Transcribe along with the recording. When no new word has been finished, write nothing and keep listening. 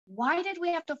why did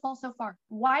we have to fall so far?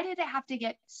 Why did it have to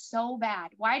get so bad?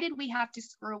 Why did we have to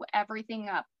screw everything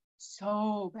up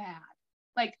so bad?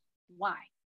 Like, why?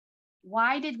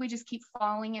 Why did we just keep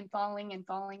falling and falling and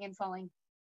falling and falling?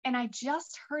 And I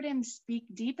just heard him speak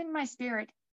deep in my spirit.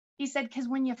 He said, because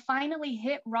when you finally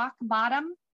hit rock bottom,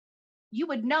 you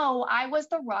would know I was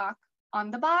the rock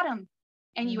on the bottom.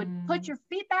 And you would put your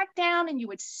feet back down and you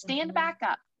would stand back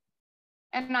up.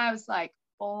 And I was like,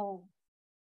 oh,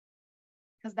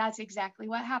 because that's exactly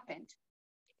what happened.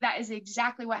 That is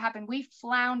exactly what happened. We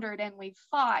floundered and we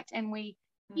fought and we,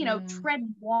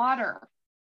 tread water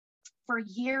for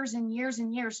years and years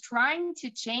and years, trying to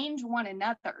change one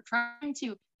another, trying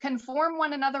to conform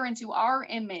one another into our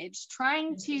image,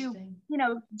 trying to,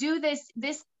 do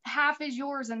this half is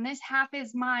yours and this half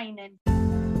is mine. And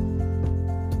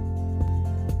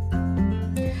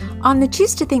on the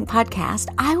Choose to Think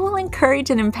podcast, I will encourage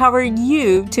and empower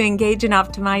you to engage and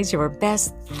optimize your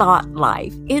best thought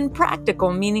life in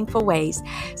practical, meaningful ways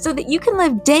so that you can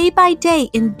live day by day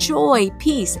in joy,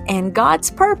 peace, and God's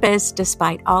purpose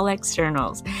despite all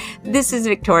externals. This is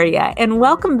Victoria, and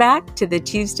welcome back to the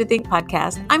Choose to Think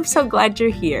podcast. I'm so glad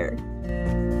you're here.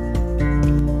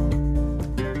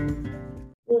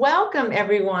 Welcome,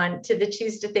 everyone, to the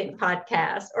Choose to Think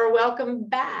podcast, or welcome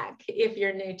back if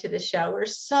you're new to the show. We're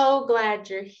so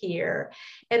glad you're here.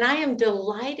 And I am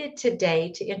delighted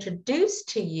today to introduce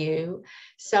to you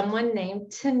someone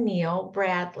named Tennille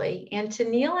Bradley. And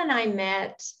Tennille and I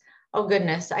met,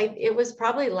 it was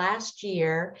probably last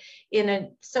year in a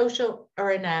social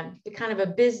or in a kind of a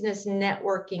business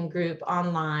networking group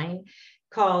online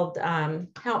called,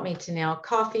 help me, Tennille,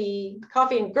 coffee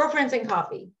and Girlfriends and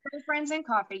Coffee. Girlfriends and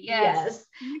Coffee, yes.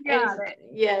 You got it.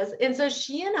 Yes. And so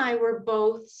she and I were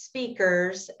both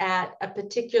speakers at a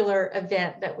particular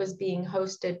event that was being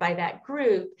hosted by that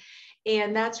group.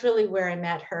 And that's really where I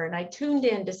met her. And I tuned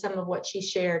into some of what she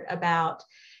shared about,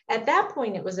 at that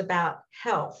point, it was about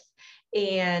health.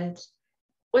 And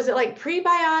was it like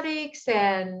prebiotics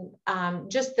and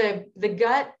just the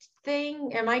gut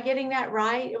thing? Am I getting that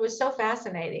right? It was so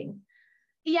fascinating.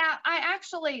 Yeah,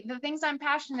 the things I'm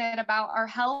passionate about are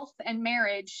health and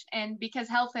marriage. And because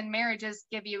health and marriages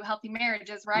give you healthy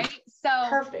marriages, right? So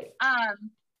perfect.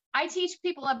 I teach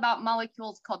people about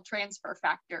molecules called transfer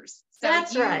factors. So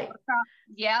that's right.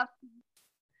 Yep.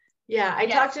 Yeah, I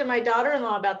talked to my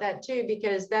daughter-in-law about that too,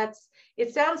 because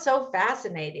it sounds so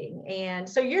fascinating. And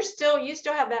so you still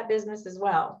have that business as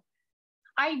well.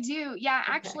 I do. Yeah,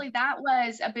 okay. Actually, that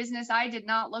was a business I did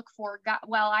not look for.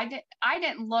 I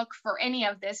didn't look for any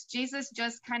of this. Jesus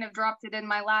just kind of dropped it in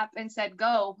my lap and said,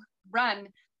 go, run.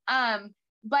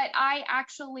 But I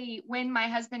actually, when my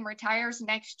husband retires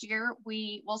next year,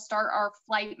 we will start our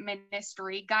flight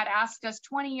ministry. God asked us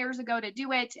 20 years ago to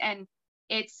do it. And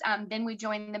it's then we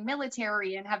joined the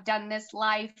military and have done this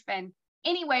life. And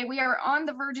anyway, we are on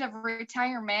the verge of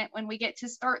retirement when we get to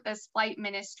start this flight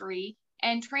ministry.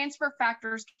 And transfer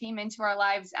factors came into our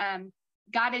lives.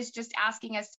 God is just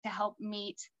asking us to help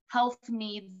meet health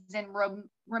needs in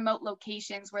remote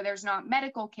locations where there's not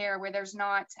medical care, where there's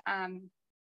not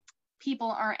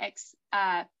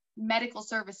medical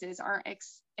services aren't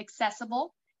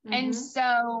accessible. Mm-hmm. And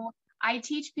so I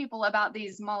teach people about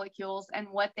these molecules and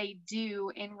what they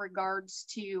do in regards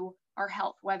to our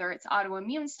health, whether it's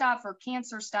autoimmune stuff or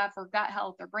cancer stuff or gut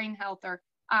health or brain health or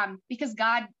because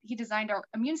God, he designed our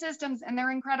immune systems and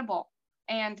they're incredible.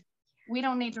 And we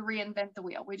don't need to reinvent the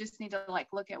wheel. We just need to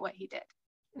look at what he did.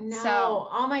 No,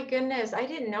 oh my goodness. I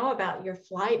didn't know about your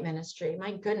flight ministry.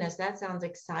 My goodness, that sounds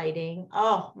exciting.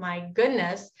 Oh my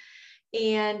goodness.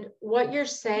 And what you're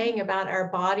saying about our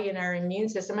body and our immune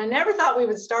system, I never thought we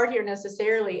would start here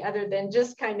necessarily other than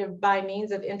just kind of by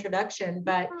means of introduction,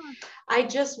 but I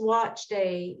just watched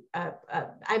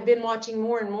I've been watching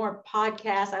more and more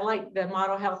podcasts. I like the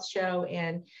Model Health Show,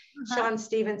 and Sean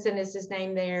Stevenson is his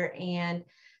name there, and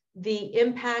the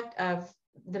impact of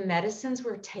the medicines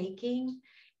we're taking,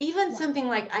 even something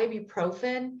like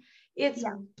ibuprofen, it's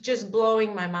just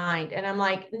blowing my mind. And I'm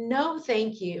like, no,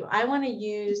 thank you. I want to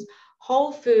use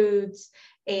whole foods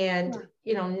and,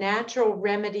 natural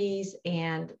remedies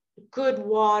and good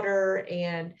water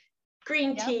and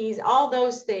green teas, all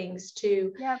those things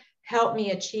to help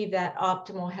me achieve that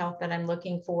optimal health that I'm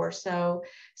looking for. So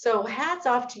hats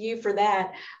off to you for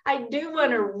that. I do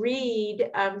want to read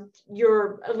a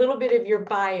little bit of your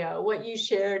bio, what you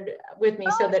shared with me,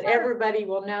 so that everybody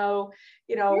will know,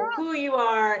 who you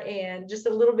are and just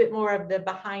a little bit more of the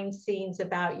behind scenes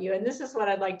about you. And this is what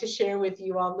I'd like to share with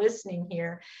you all listening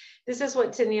here. This is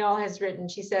what Tennille has written.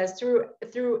 She says,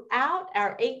 throughout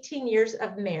our 18 years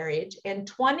of marriage and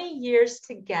 20 years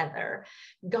together,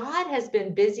 God has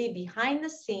been busy behind the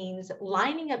scenes,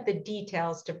 lining up the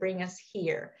details to bring us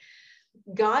here.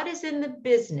 God is in the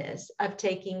business of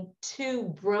taking two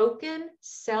broken,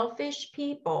 selfish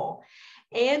people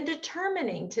and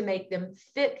determining to make them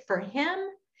fit for Him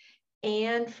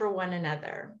and for one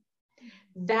another.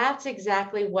 That's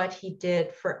exactly what He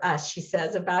did for us, she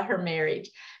says about her marriage.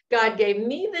 God gave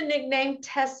me the nickname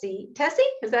Tessie. Tessie?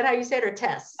 Is that how you said it, or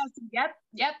Tess?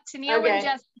 Yep. Tennille and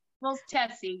Jess equals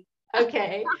Tessie.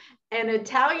 Okay. An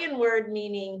Italian word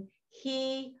meaning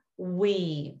he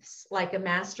weaves, like a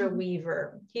master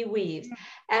weaver. He weaves.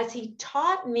 As He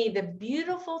taught me the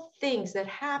beautiful things that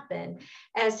happen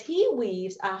as He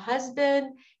weaves a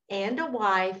husband and a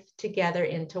wife together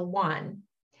into one.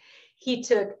 He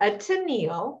took a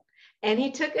Tennille and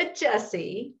He took a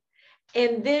Jessie,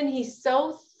 and then He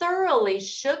so thoroughly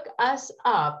shook us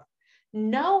up,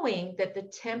 knowing that the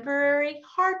temporary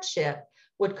hardship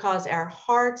would cause our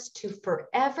hearts to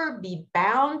forever be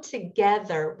bound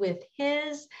together with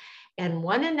His and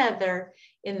one another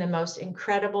in the most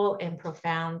incredible and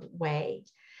profound way.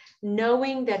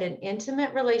 Knowing that an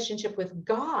intimate relationship with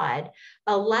God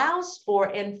allows for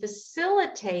and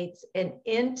facilitates an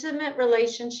intimate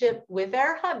relationship with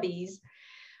our hubbies.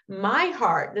 My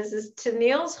heart, this is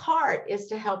Tennille's heart, is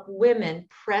to help women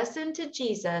press into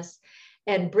Jesus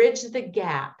and bridge the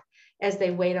gap as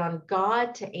they wait on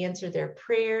God to answer their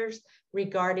prayers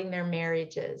regarding their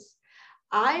marriages.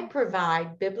 I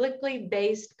provide biblically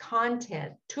based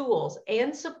content, tools,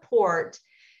 and support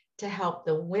to help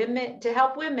tools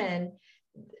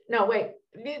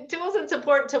and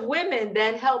support to women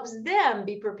that helps them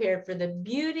be prepared for the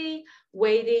beauty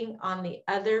waiting on the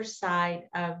other side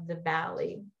of the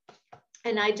valley.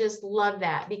 And I just love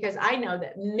that, because I know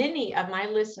that many of my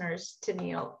listeners,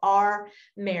 Tennille, are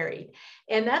married.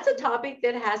 And that's a topic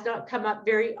that has not come up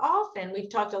very often.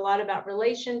 We've talked a lot about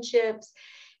relationships,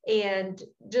 and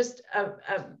just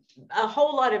a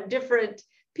whole lot of different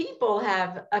people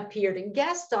have appeared and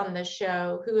guests on the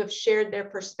show who have shared their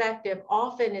perspective.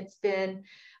 Often it's been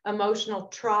emotional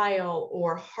trial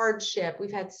or hardship.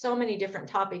 We've had so many different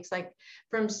topics, like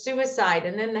from suicide,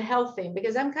 and then the health thing,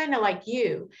 because I'm kind of like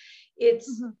you.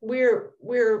 It's we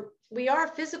are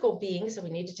physical beings, so we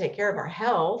need to take care of our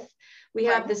health. We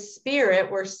have the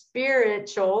spirit, we're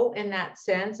spiritual in that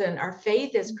sense, and our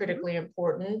faith is critically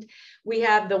important. We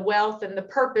have the wealth and the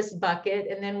purpose bucket,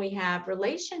 and then we have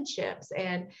relationships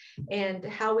and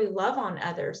how we love on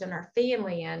others and our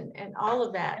family and all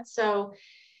of that.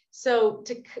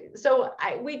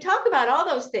 We talk about all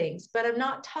those things, but I'm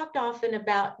not talked often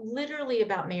literally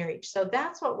about marriage. So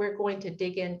that's what we're going to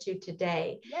dig into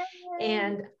today. Yay.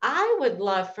 And I would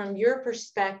love, from your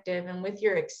perspective and with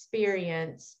your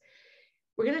experience,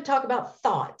 we're going to talk about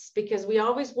thoughts, because we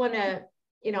always want to,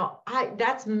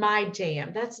 that's my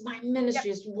jam. That's my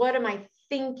ministry, is what am I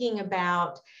thinking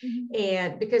about?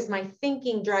 And because my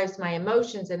thinking drives my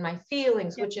emotions and my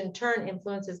feelings, which in turn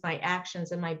influences my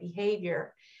actions and my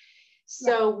behavior.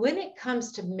 So when it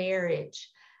comes to marriage,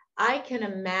 I can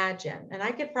imagine, and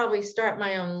I could probably start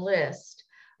my own list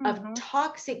of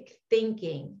toxic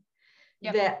thinking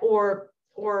that, or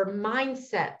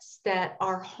mindsets that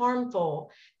are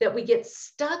harmful, that we get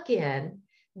stuck in,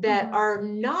 that are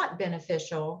not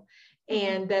beneficial,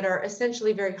 and that are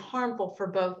essentially very harmful for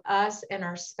both us and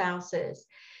our spouses.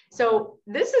 So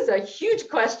this is a huge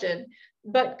question,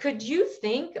 but could you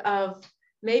think of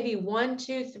maybe 1,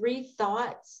 2, 3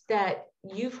 thoughts that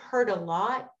you've heard a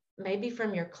lot, maybe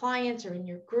from your clients or in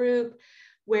your group,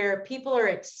 where people are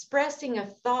expressing a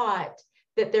thought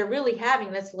that they're really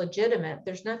having that's legitimate?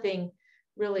 There's nothing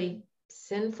really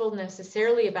sinful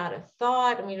necessarily about a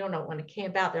thought, and we don't want to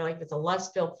camp out there like if it's a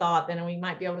lust-filled thought, then we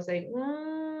might be able to say,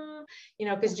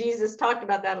 because Jesus talked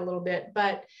about that a little bit.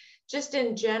 But just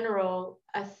in general,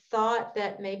 a thought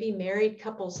that maybe married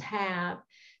couples have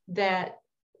that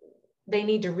they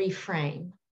need to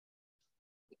reframe.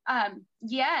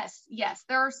 Yes.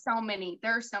 There are so many.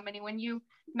 When you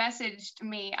messaged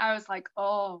me, I was like,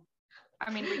 oh,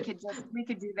 I mean, we could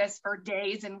do this for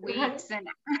days and weeks. And,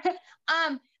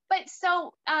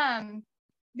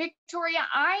 Victoria,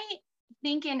 I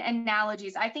think in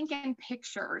analogies, I think in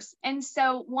pictures. And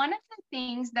so one of the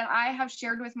things that I have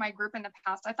shared with my group in the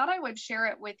past, I thought I would share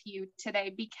it with you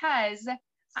today, because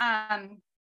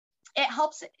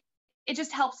it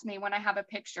just helps me when I have a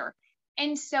picture.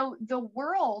 And so the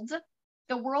world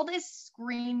is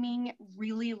screaming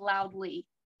really loudly,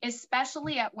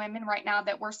 especially at women right now,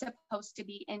 that we're supposed to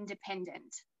be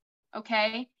independent.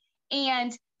 Okay.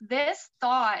 And this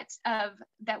thought of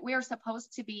that we're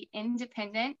supposed to be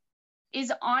independent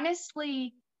is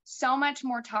honestly so much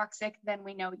more toxic than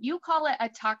we know. You call it a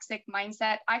toxic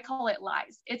mindset. I call it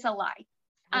lies. It's a lie.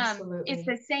 Absolutely. It's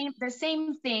the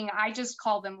same thing. I just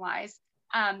call them lies,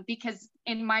 because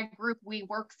in my group, we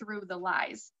work through the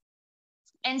lies.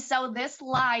 And so this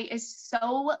lie is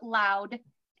so loud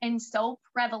and so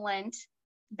prevalent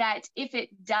that if it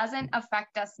doesn't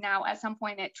affect us now, at some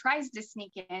point it tries to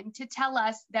sneak in to tell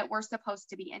us that we're supposed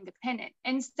to be independent.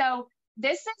 And so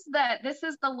this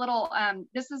is the little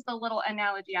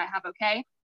analogy I have, okay?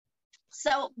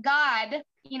 So God,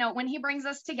 when he brings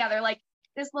us together, like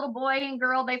this little boy and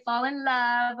girl, they fall in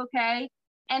love, okay?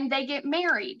 And they get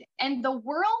married. And the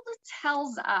world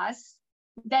tells us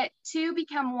that two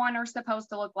become one are supposed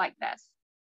to look like this.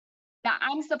 That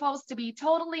I'm supposed to be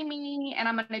totally me and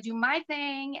I'm going to do my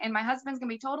thing, and my husband's going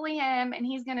to be totally him and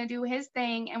he's going to do his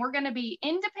thing, and we're going to be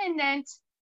independent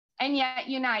and yet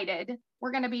united.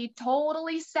 We're going to be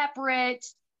totally separate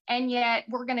and yet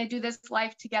we're going to do this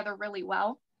life together really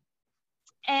well.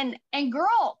 And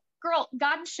girl,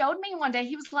 God showed me one day,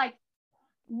 he was like,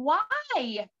 why?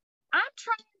 I'm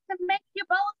trying to make you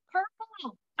both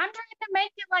purple. I'm trying to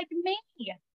make you like me.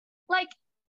 Like,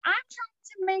 I'm trying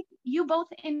to make you both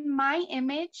in my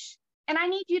image. And I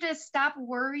need you to stop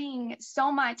worrying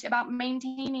so much about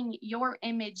maintaining your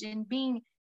image and being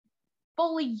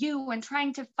fully you and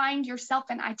trying to find yourself.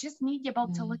 And I just need you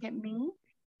both to look at me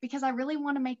because I really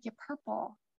want to make you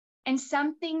purple. And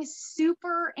something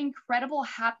super incredible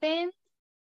happened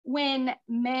when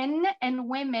men and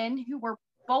women who were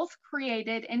both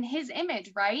created in his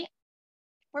image, right?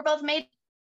 We're both made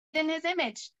in his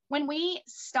image. When we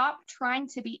stop trying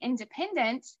to be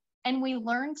independent and we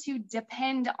learn to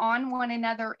depend on one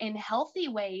another in healthy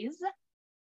ways,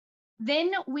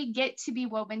 then we get to be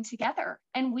woven together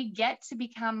and we get to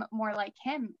become more like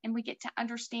him, and we get to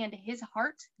understand his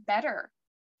heart better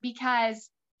because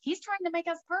he's trying to make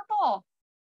us purple.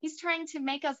 He's trying to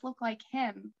make us look like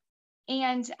him.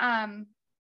 And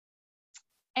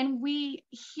we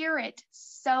hear it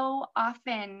so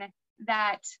often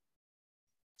that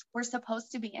we're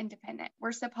supposed to be independent.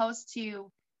 We're supposed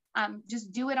to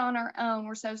just do it on our own.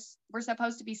 We're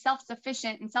supposed to be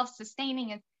self-sufficient and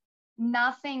self-sustaining, and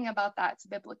nothing about that's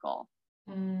biblical.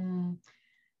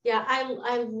 Yeah,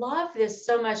 I love this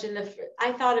so much. And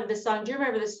I thought of this song. Do you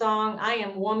remember the song, I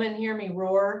Am Woman, Hear Me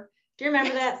Roar? Do you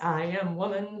remember that? I am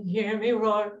woman, hear me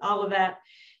roar, all of that.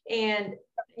 And,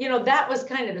 that was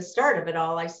kind of the start of it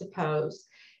all, I suppose.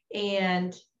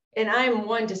 And I'm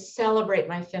one to celebrate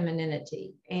my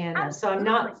femininity. And so I'm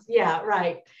not, yeah,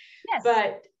 right. Yes.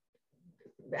 But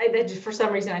for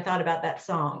some reason, I thought about that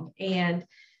song. And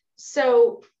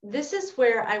so this is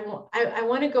where I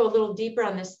want to go a little deeper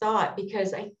on this thought,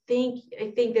 because I think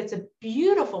that's a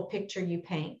beautiful picture you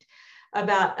paint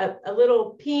about a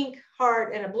little pink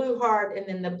heart and a blue heart, and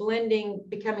then the blending,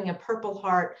 becoming a purple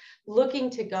heart, looking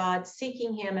to God,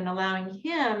 seeking him and allowing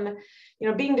him,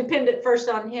 being dependent first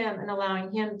on him and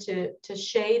allowing him to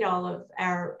shade all of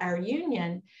our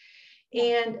union.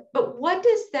 But what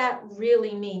does that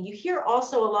really mean? You hear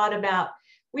also a lot about,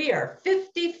 we are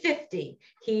 50-50.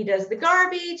 He does the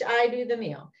garbage, I do the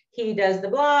meal. He does the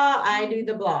blah, I do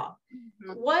the blah.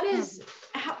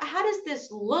 How does this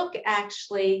look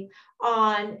actually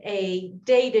on a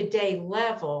day-to-day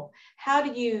level? How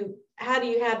do you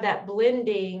have that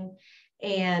blending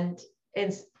and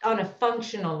on a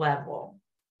functional level?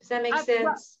 Does that make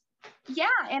sense? Yeah,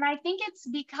 and I think it's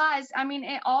because,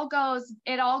 it all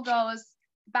goes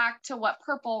back to what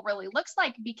purple really looks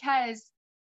like, because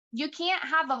you can't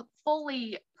have a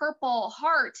fully purple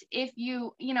heart if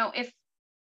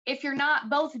if you're not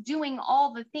both doing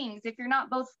all the things, if you're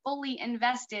not both fully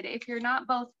invested, if you're not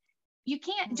both, you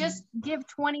can't just give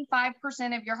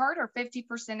 25% of your heart or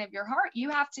 50% of your heart. You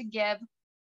have to give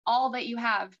all that you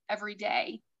have every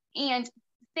day. And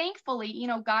thankfully,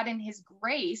 God in his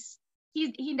grace,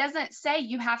 he doesn't say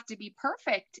you have to be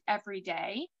perfect every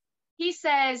day. He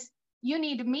says, you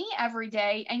need me every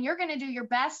day, and you're going to do your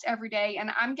best every day,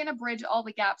 and I'm going to bridge all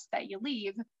the gaps that you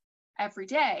leave every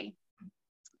day.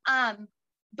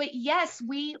 But yes,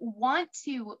 we want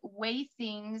to weigh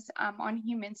things on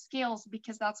human scales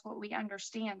because that's what we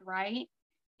understand, right?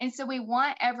 And so we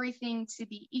want everything to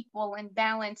be equal and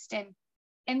balanced.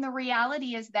 And the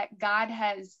reality is that God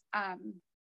has,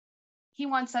 he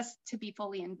wants us to be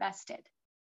fully invested,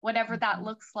 whatever that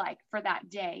looks like for that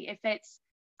day. If it's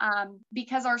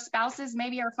because our spouses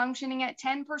maybe are functioning at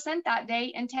 10% that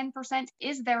day, and 10%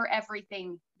 is their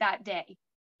everything that day,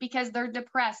 because they're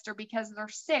depressed or because they're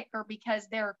sick or because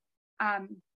they're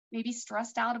maybe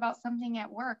stressed out about something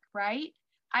at work, right?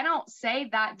 I don't say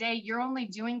that day, you're only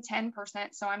doing 10%,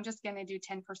 so I'm just going to do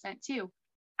 10% too.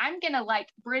 I'm going to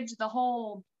bridge the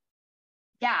whole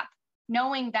gap,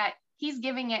 knowing that he's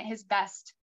giving it his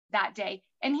best that day.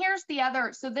 And here's the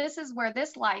other, so this is where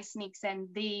this lie sneaks in.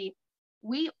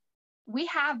 We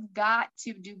have got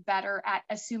to do better at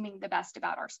assuming the best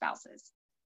about our spouses.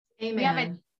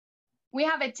 Amen. We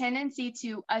have a tendency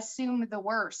to assume the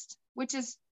worst, which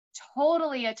is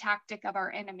totally a tactic of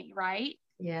our enemy, right?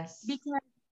 Yes. Because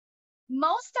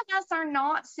most of us are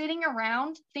not sitting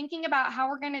around thinking about how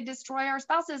we're going to destroy our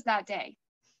spouses that day.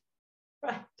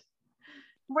 Right.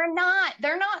 We're not.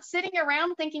 They're not sitting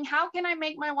around thinking, how can I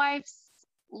make my wife's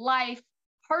life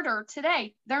harder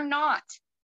today? They're not.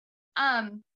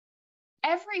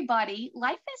 Everybody,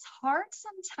 life is hard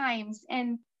sometimes,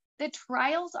 and the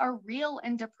trials are real,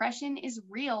 and depression is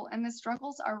real, and the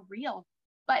struggles are real.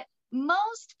 But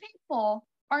most people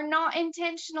are not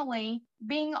intentionally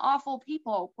being awful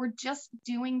people. We're just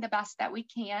doing the best that we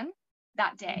can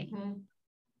that day. Mm-hmm.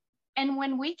 And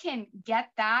when we can get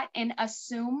that and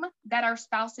assume that our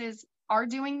spouses are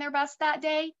doing their best that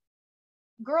day,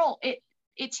 girl,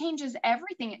 it changes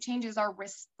everything. It changes our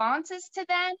responses to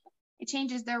them. It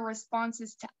changes their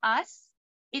responses to us.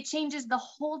 It changes the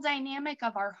whole dynamic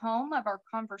of our home, of our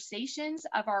conversations,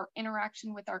 of our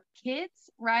interaction with our kids,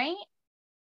 right?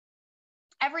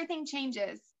 Everything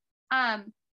changes.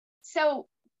 So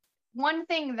one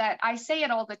thing that I say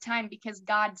it all the time because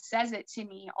God says it to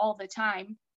me all the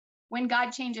time, when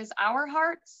God changes our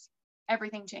hearts,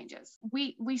 everything changes.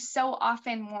 We so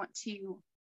often want to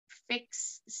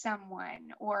fix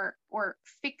someone or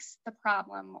fix the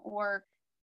problem,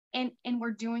 and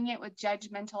we're doing it with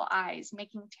judgmental eyes,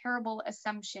 making terrible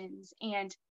assumptions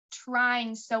and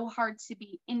trying so hard to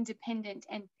be independent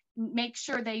and make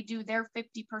sure they do their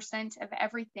 50% of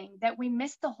everything, that we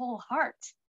miss the whole heart.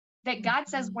 That God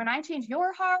says, when I change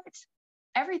your heart,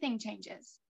 everything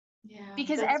changes. Yeah,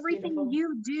 because that's everything beautiful.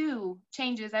 you do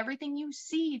changes, everything you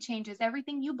see changes,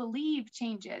 everything you believe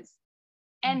changes.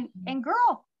 And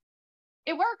girl,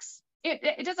 it works.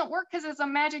 It doesn't work because it's a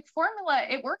magic formula.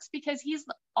 It works because he's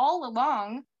all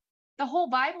along. The whole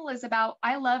Bible is about,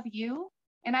 I love you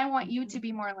and I want you to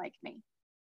be more like me.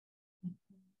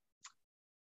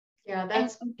 Yeah,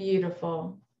 that's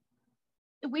beautiful.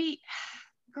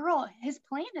 Girl, his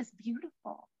plan is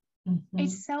beautiful. Mm-hmm.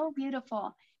 It's so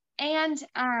beautiful. And,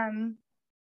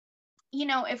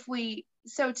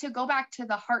 so to go back to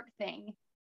the heart thing,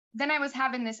 then I was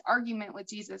having this argument with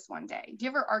Jesus one day. Do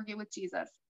you ever argue with Jesus?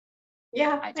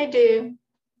 Yeah, I do.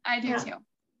 I do too.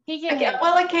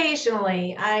 Well,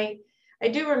 occasionally. I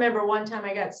do remember one time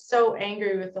I got so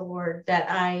angry with the Lord that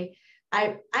I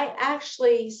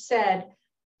actually said,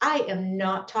 I am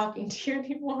not talking to you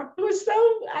anymore.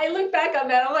 I look back on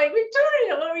that, I'm like,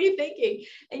 Victoria, what were you thinking?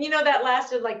 And that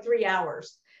lasted like 3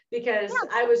 hours because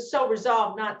I was so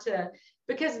resolved not to,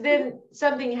 because then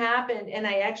something happened and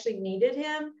I actually needed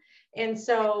him. And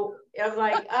so I was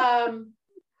like,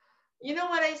 you know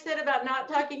what I said about not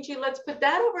talking to you? Let's put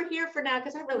that over here for now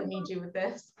because I really need you with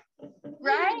this.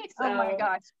 Right? So, oh my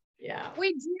gosh. Yeah.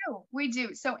 We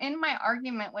do. So in my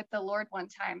argument with the Lord one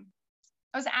time,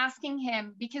 I was asking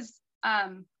him because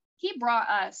he brought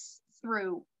us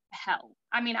through hell.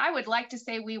 I mean, I would like to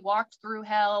say we walked through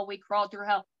hell, we crawled through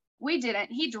hell. We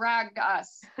didn't. He dragged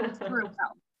us through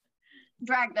hell.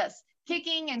 Dragged us,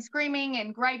 kicking and screaming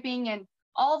and griping and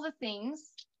all the things.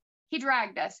 He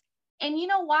dragged us. And you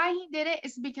know why he did it?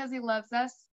 It's because he loves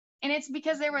us. And it's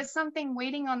because there was something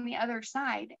waiting on the other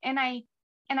side. And I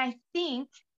think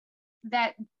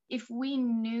that if we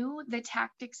knew the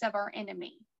tactics of our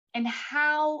enemy and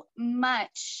how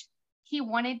much he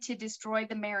wanted to destroy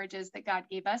the marriages that God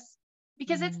gave us,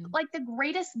 because it's like the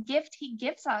greatest gift he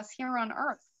gives us here on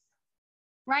earth,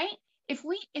 right? If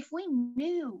we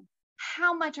knew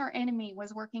how much our enemy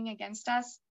was working against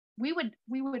us, we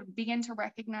would begin to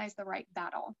recognize the right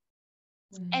battle.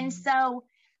 And so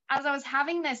as I was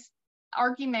having this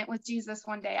argument with Jesus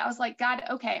one day, I was like, God,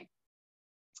 okay,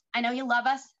 I know you love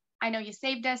us. I know you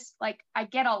saved us. Like, I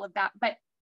get all of that. But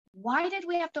why did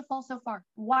we have to fall so far?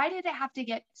 Why did it have to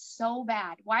get so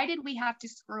bad? Why did we have to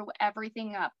screw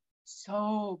everything up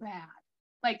so bad?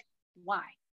 Like, why?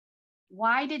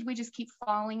 Why did we just keep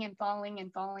falling and falling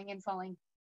and falling and falling?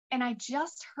 And I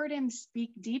just heard him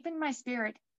speak deep in my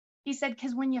spirit. He said,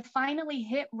 because when you finally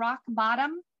hit rock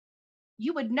bottom,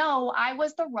 you would know I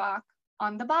was the rock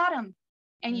on the bottom.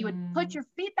 And you would put your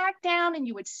feet back down and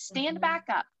you would stand back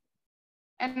up.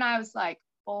 And I was like,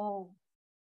 oh,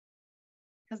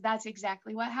 because that's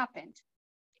exactly what happened.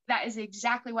 That is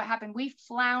exactly what happened. We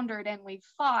floundered and we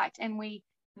fought and we,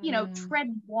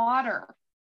 tread water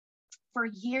for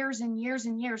years and years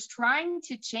and years, trying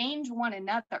to change one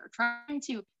another, trying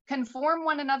to conform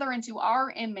one another into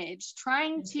our image,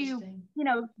 trying to,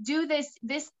 do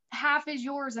this half is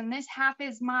yours and this half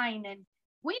is mine.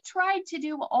 We tried to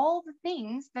do all the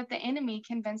things that the enemy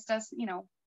convinced us,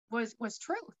 was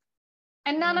truth.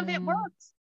 And none of it worked.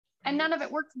 And none of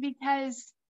it worked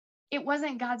because it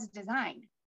wasn't God's design.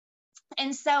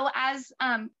 And so as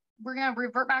we're going to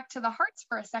revert back to the hearts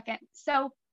for a second.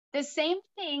 So the same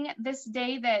thing this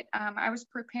day that I was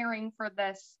preparing for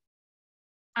this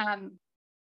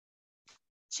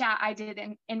chat I did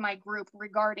in my group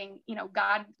regarding,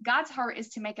 God's heart is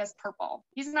to make us purple.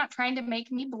 He's not trying to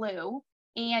make me blue,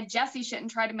 and Jesse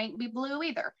shouldn't try to make me blue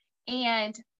either.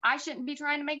 And I shouldn't be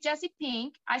trying to make Jesse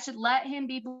pink. I should let him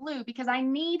be blue because I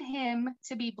need him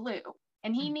to be blue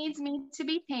and he needs me to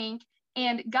be pink,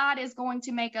 and God is going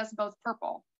to make us both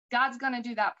purple. God's going to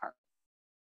do that part.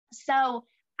 So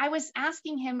I was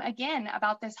asking him again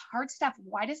about this hard stuff.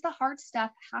 Why does the hard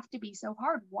stuff have to be so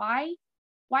hard? Why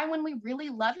when we really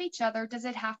love each other, does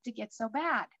it have to get so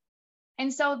bad?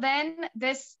 And so then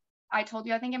I told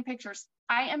you, I think in pictures,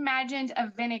 I imagined a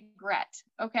vinaigrette.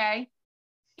 Okay.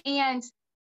 And,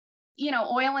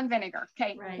 oil and vinegar.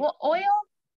 Okay. Right. Well, oil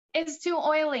is too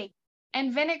oily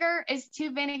and vinegar is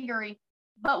too vinegary.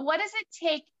 But what does it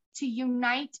take to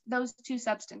unite those two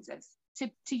substances,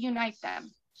 to unite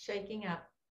them? Shaking up.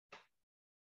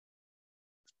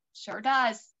 Sure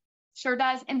does. Sure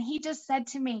does. And he just said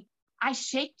to me, I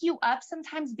shake you up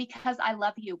sometimes because I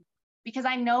love you, because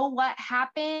I know what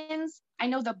happens. I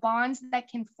know the bonds that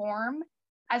can form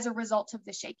as a result of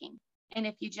the shaking. And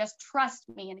if you just trust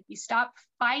me, and if you stop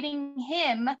fighting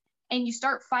him and you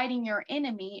start fighting your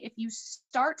enemy, if you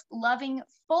start loving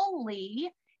fully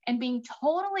and being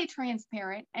totally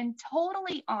transparent and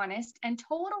totally honest and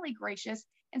totally gracious,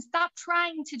 and stop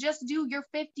trying to just do your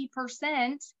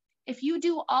 50%, if you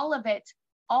do all of it,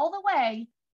 all the way,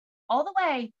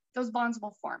 those bonds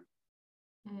will form.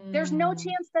 There's no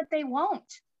chance that they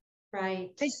won't.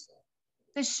 Right.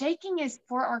 The shaking is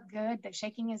for our good. The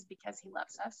shaking is because he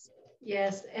loves us.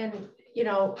 Yes. And,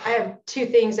 I have two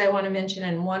things I want to mention.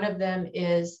 And one of them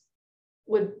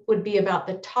would be about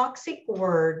the toxic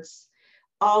words,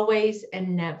 always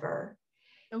and never.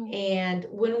 Ooh. And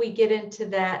when we get into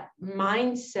that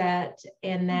mindset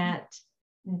and that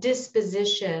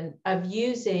disposition of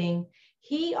using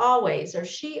he always, or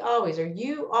she always, or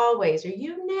you always, or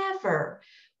you never,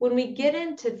 when we get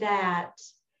into that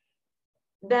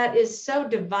is so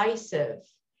divisive.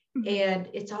 And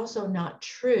it's also not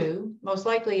true. Most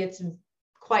likely it's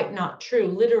quite not true,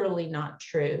 literally not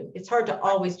true. It's hard to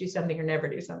always do something or never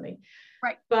do something.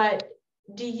 Right. But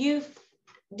do you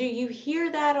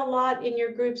hear that a lot in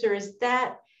your groups, or is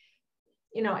that,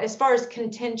 as far as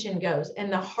contention goes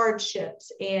and the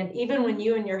hardships, and even when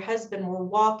you and your husband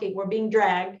were being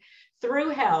dragged through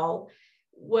hell,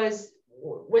 was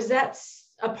that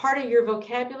a part of your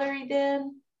vocabulary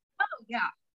then? Oh yeah,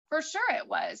 for sure it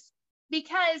was,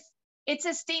 because it's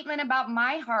a statement about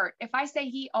my heart. If I say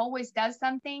he always does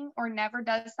something or never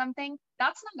does something,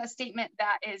 that's not a statement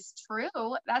that is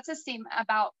true. That's a statement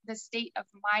about the state of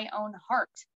my own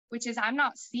heart, which is I'm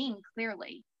not seeing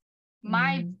clearly.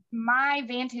 My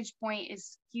vantage point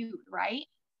is skewed, right?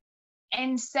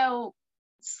 And so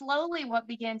slowly what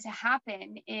began to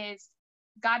happen is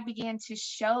God began to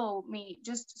show me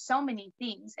just so many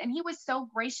things. And he was so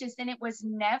gracious, and it was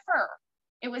never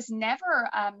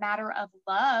a matter of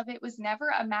love. It was never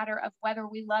a matter of whether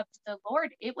we loved the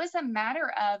Lord. It was a matter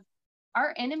of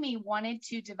our enemy wanted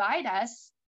to divide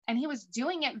us, and he was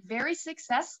doing it very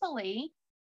successfully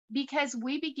because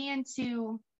we began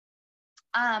to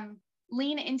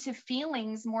lean into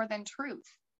feelings more than truth.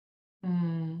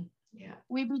 Yeah.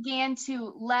 We began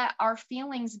to let our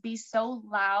feelings be so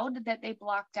loud that they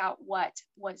blocked out what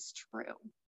was true.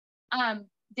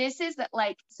 This is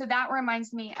so that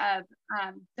reminds me of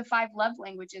the 5 love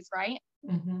languages, right?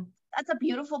 Mm-hmm. That's a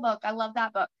beautiful book. I love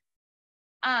that book.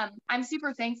 I'm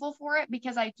super thankful for it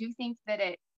because I do think that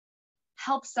it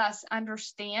helps us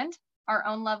understand our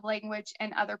own love language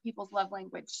and other people's love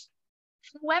language.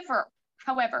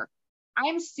 However,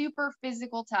 I'm super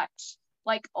physical touch,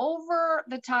 like over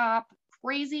the top,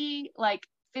 crazy, like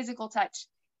physical touch.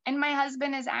 And my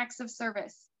husband is acts of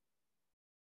service.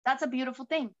 That's a beautiful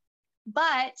thing.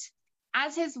 But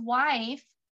as his wife,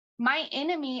 my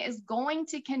enemy is going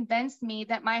to convince me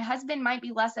that my husband might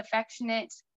be less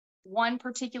affectionate one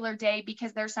particular day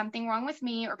because there's something wrong with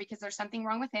me, or because there's something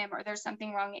wrong with him, or there's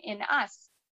something wrong in us.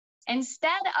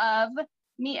 Instead of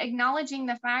me acknowledging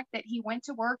the fact that he went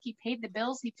to work, he paid the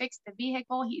bills, he fixed the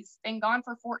vehicle, he's been gone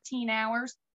for 14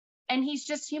 hours, and he's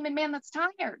just a human man that's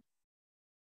tired.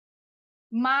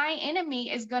 My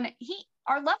enemy is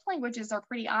our love languages are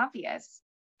pretty obvious.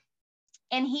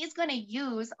 And he's going to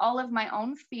use all of my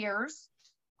own fears,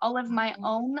 all of my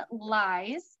own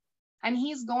lies, and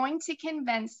he's going to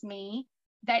convince me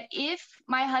that if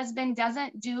my husband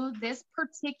doesn't do this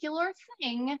particular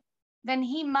thing, then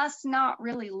he must not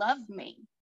really love me.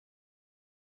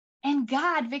 And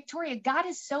God, Victoria, God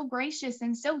is so gracious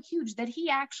and so huge that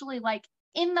he actually, like,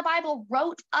 in the Bible,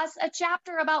 wrote us a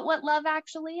chapter about what love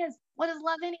actually is. What is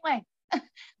love anyway?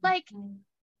 Like,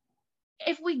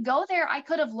 if we go there, I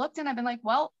could have looked and I've been like,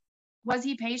 well, was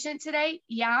he patient today?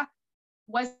 Yeah.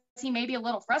 Was he maybe a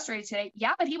little frustrated today?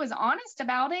 Yeah, but he was honest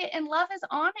about it. And love is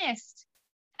honest.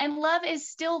 And love is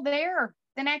still there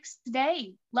the next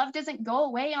day. Love doesn't go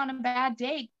away on a bad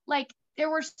day. Like, there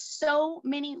were so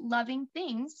many loving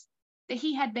things that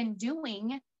he had been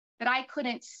doing that I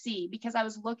couldn't see because I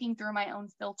was looking through my own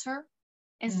filter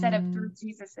instead of through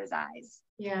Jesus's eyes.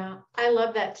 Yeah, I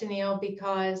love that, Tennille,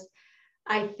 because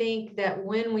I think that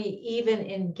when we even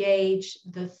engage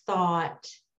the thought,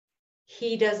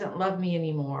 he doesn't love me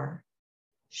anymore,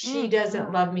 she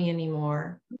doesn't love me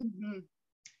anymore,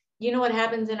 you know what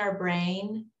happens in our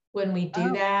brain when we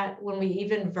do that, when we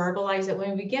even verbalize it,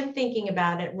 when we begin thinking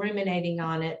about it, ruminating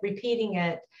on it, repeating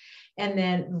it, and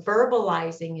then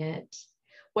verbalizing it,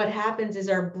 what happens is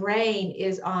our brain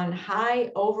is on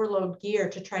high overload gear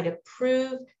to try to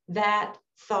prove that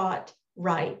thought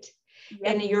right. Yep.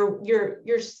 And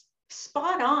you're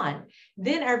spot on.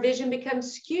 Then our vision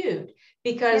becomes skewed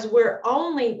because we're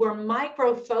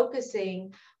micro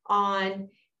focusing on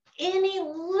any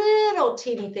little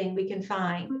teeny thing we can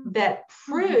find that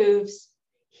proves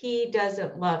he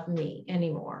doesn't love me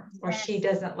anymore, or she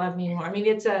doesn't love me anymore. I mean,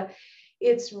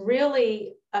 it's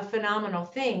really a phenomenal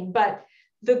thing. But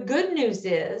the good news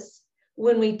is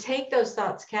when we take those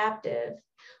thoughts captive,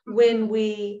 when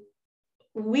we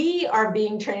are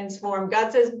being transformed,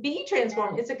 God says, be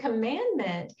transformed. It's a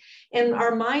commandment, and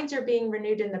our minds are being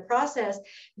renewed in the process,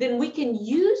 then we can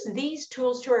use these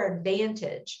tools to our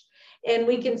advantage. And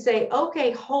we can say,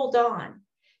 okay, hold on.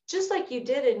 Just like you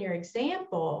did in your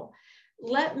example,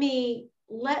 let me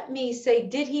say,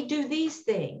 did he do these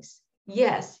things?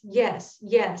 Yes, yes,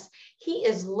 yes. He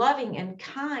is loving and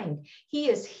kind. He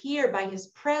is here by his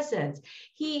presence.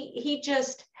 He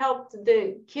just helped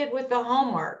the kid with the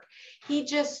homework. He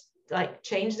just like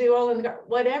changed the oil in the car.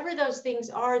 Whatever those things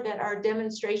are that are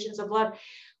demonstrations of love,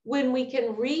 when we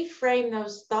can reframe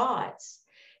those thoughts,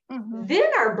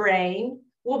 then our brain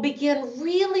will begin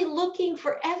really looking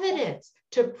for evidence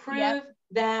to prove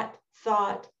that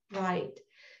thought right.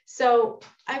 So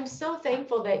I'm so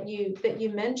thankful that you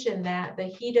mentioned that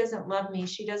he doesn't love me,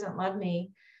 she doesn't love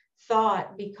me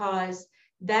thought, because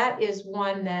that is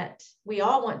one that we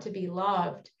all want to be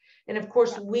loved. And of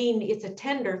course, it's a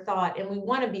tender thought, and we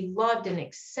want to be loved and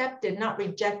accepted, not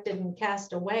rejected and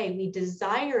cast away. We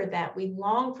desire that. We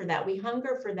long for that. We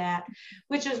hunger for that,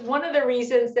 which is one of the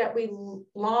reasons that we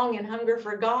long and hunger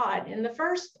for God in the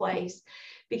first place,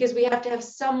 because we have to have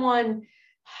someone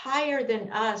higher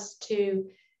than us to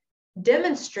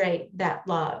demonstrate that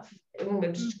love.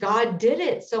 God did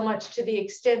it so much to the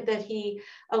extent that he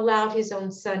allowed his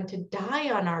own son to die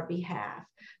on our behalf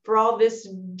for all this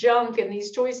junk and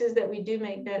these choices that we do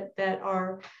make that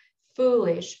are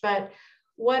foolish. But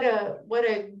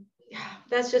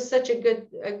that's just such a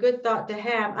good thought to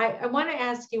have. I want to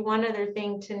ask you one other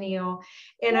thing, Tennille,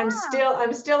 and I'm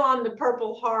still on the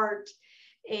Purple Heart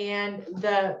and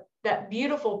that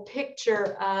beautiful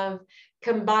picture of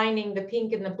combining the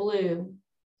pink and the blue,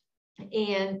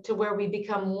 and to where we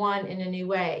become one in a new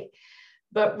way.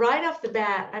 But right off the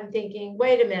bat, I'm thinking,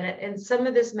 wait a minute, and some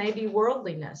of this may be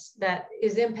worldliness that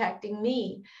is impacting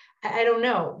me. I don't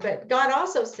know, but God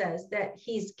also says that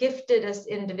he's gifted us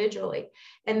individually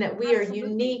and that we are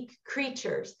unique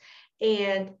creatures,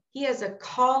 and he has a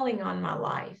calling on my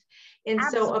life. And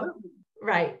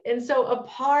right. And so a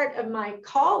part of my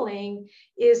calling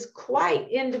is quite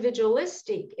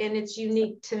individualistic, and it's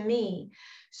unique to me.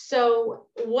 So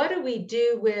what do we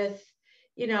do with,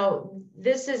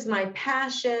 this is my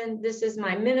passion, this is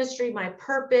my ministry, my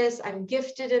purpose, I'm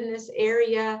gifted in this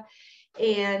area,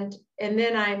 and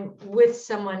then I'm with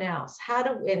someone else.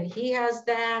 And he has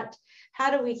that. How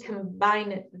do we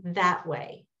combine it that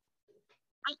way?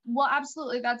 Well,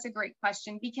 absolutely. That's a great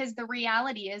question, because the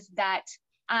reality is that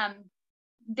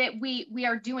that we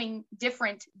are doing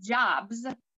different jobs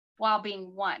while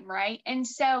being one, right? And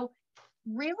so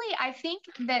really, I think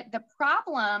that the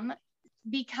problem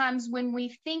becomes when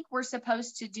we think we're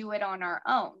supposed to do it on our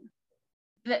own.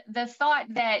 The thought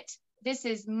that this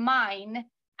is mine,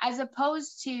 as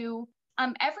opposed to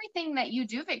everything that you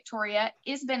do, Victoria,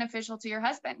 is beneficial to your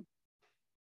husband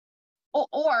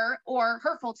or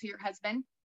hurtful to your husband,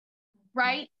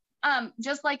 right?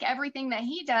 Just like everything that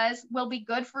he does will be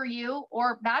good for you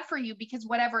or bad for you, because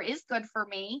whatever is good for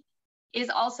me is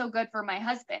also good for my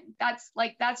husband.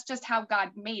 That's just how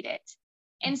God made it.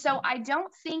 And so I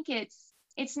don't think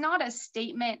it's not a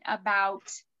statement about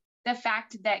the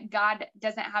fact that God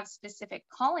doesn't have specific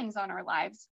callings on our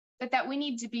lives, but that we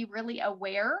need to be really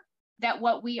aware that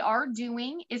what we are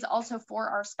doing is also for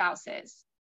our spouses,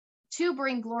 to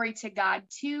bring glory to God,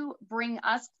 to bring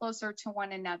us closer to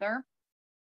one another.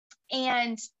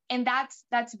 And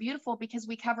that's beautiful because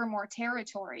we cover more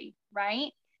territory,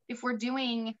 right? If we're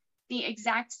doing the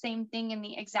exact same thing in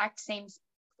the exact same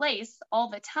place all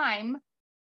the time,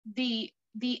 the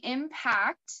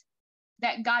impact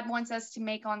that God wants us to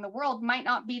make on the world might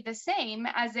not be the same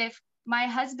as if my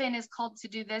husband is called to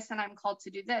do this and I'm called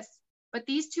to do this. But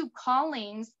these two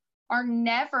callings are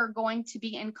never going to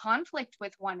be in conflict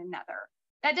with one another.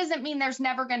 That doesn't mean there's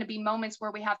never going to be moments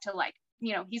where we have to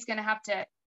he's going to have to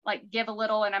give a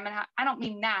little and I don't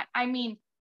mean that. I mean,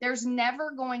 God's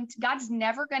never going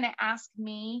to ask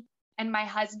me and my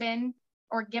husband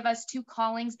or give us two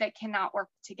callings that cannot work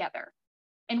together.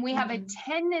 And we have a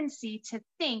tendency to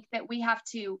think that we have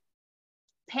to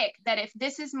pick that if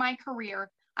this is my career,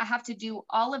 I have to do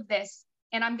all of this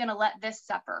and I'm going to let this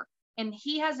suffer. And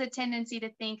he has a tendency to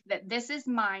think that this is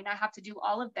mine, I have to do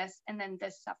all of this and then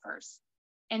this suffers.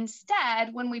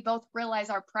 Instead, when we both realize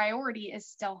our priority is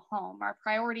still home, our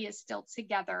priority is still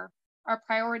together, our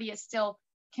priority is still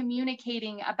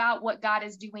communicating about what God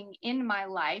is doing in my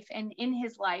life and in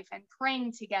his life and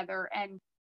praying together, and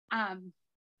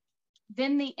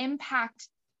then the impact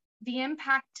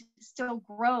still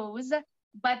grows,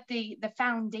 but the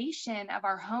foundation of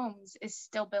our homes is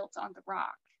still built on the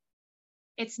rock.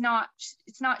 It's not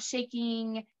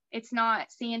shaking, it's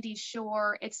not sandy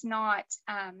shore, it's not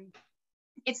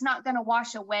going to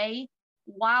wash away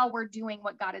while we're doing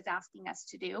what God is asking us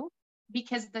to do,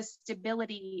 because the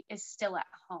stability is still at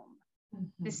home.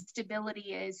 Mm-hmm. The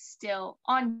stability is still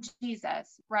on Jesus,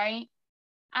 right?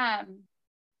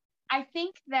 I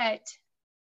think that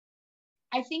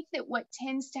what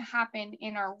tends to happen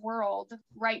in our world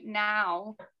right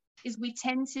now is we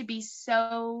tend to be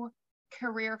so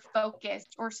career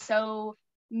focused or so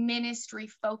ministry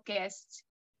focused.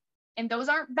 And those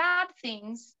aren't bad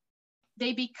things.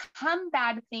 They become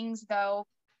bad things, though,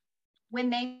 when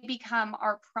they become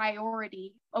our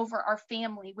priority over our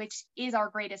family, which is our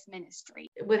greatest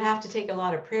ministry. It would have to take a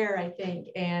lot of prayer, I think,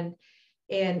 and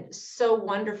so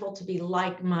wonderful to be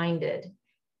like-minded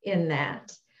in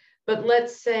that. But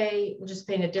let's say, we'll just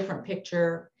paint a different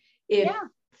picture. If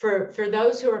for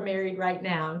those who are married right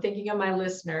now, I'm thinking of my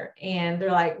listener, and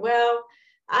they're like, well,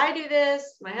 I do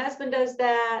this, my husband does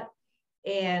that,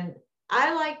 and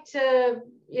I like to,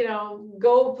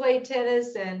 go play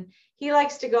tennis, and he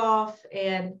likes to golf.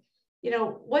 And,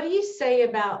 what do you say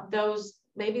about those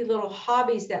maybe little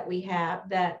hobbies that we have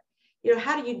that,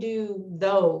 how do you do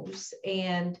those?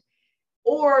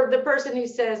 Or the person who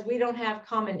says we don't have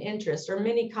common interests or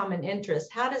many common interests,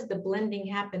 how does the blending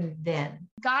happen then?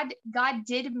 God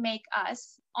did make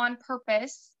us on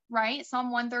purpose, right?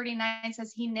 Psalm 139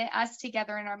 says he knit us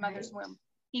together in our mother's womb.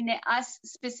 He knit us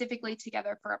specifically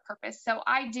together for a purpose. So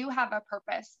I do have a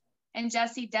purpose, and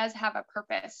Jesse does have a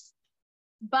purpose.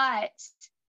 But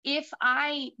if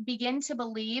I begin to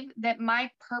believe that my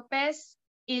purpose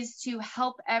is to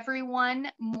help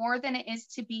everyone more than it is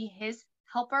to be his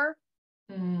helper,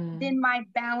 then my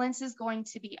balance is going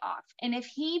to be off. And if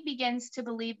he begins to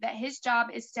believe that his job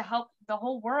is to help the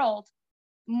whole world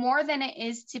more than it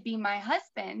is to be my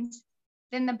husband,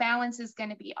 then the balance is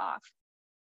going to be off.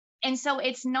 And so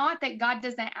it's not that God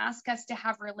doesn't ask us to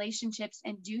have relationships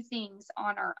and do things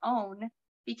on our own,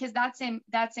 because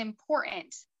that's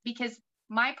important, because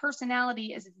my personality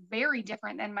is very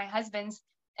different than my husband's,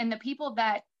 and the people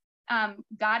that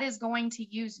God is going to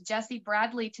use Jesse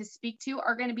Bradley to speak to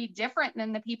are going to be different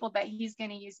than the people that he's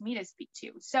going to use me to speak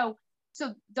to. So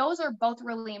those are both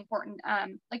really important.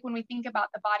 Like when we think about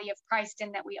the body of Christ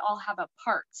and that we all have a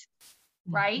part,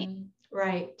 right? Mm-hmm.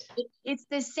 Right. It's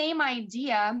the same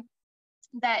idea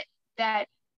that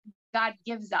God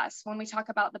gives us when we talk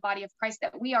about the body of Christ,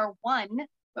 that we are one,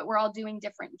 but we're all doing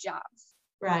different jobs.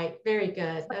 Right. Very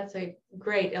good. That's a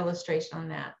great illustration on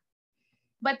that.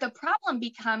 But the problem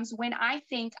becomes when I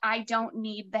think I don't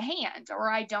need the hand, or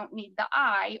I don't need the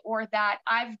eye, or that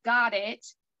I've got it.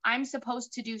 I'm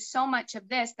supposed to do so much of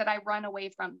this that I run away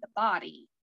from the body.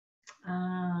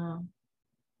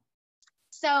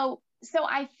 So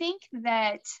I think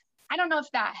that, I don't know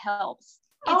if that helps.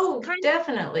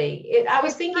 Definitely. I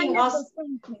was thinking also,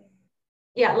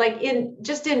 like in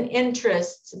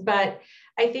interests, but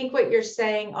I think what you're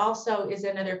saying also is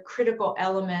another critical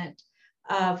element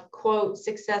of, quote,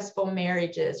 successful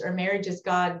marriages, or marriages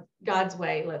God's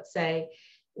way, let's say,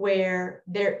 where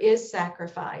there is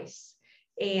sacrifice.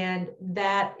 And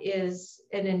that is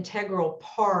an integral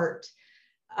part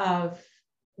of,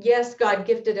 yes, God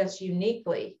gifted us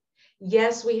uniquely.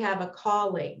 Yes, we have a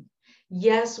calling.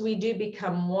 Yes, we do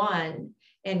become one,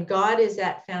 and God is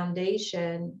that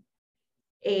foundation.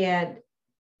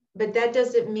 But that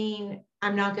doesn't mean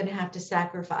I'm not going to have to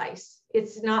sacrifice.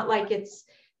 It's not like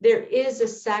there is a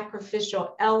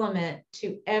sacrificial element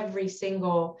to every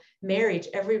single marriage,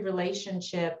 every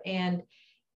relationship, and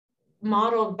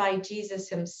modeled by Jesus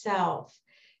himself.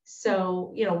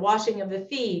 So, washing of the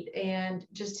feet and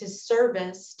just his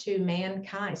service to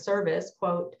mankind, service,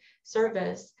 quote,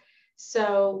 service.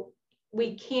 So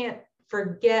we can't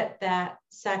forget that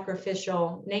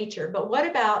sacrificial nature. But what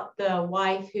about the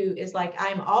wife who is like,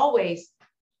 I'm always,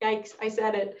 yikes, I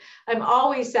said it, I'm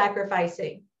always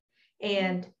sacrificing,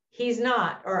 and he's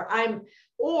not,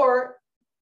 or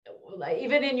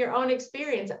even in your own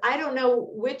experience, I don't know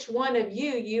which one of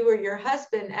you or your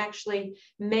husband actually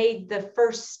made the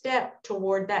first step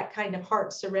toward that kind of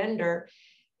heart surrender.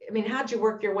 I mean, how'd you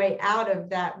work your way out of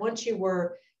that once you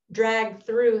were dragged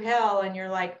through hell and you're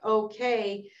like,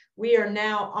 okay, we are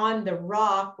now on the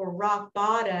rock or rock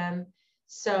bottom.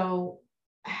 So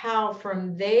how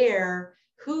from there,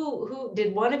 who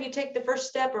did one of you take the first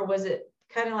step, or was it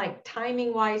kind of like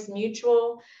timing wise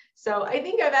mutual? So I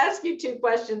think I've asked you 2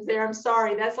 questions there. I'm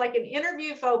sorry. That's like an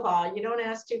interview faux pas. You don't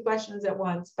ask 2 questions at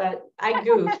once, but I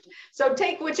goofed. So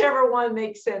take whichever one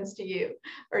makes sense to you,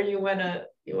 or you wanna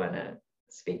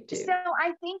speak to. So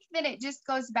I think that it just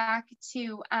goes back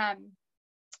to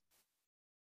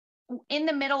in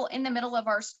the middle of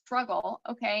our struggle,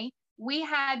 okay, we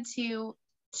had to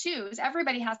choose.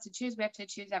 Everybody has to choose. We have to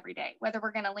choose every day, whether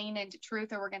we're going to lean into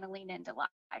truth or we're going to lean into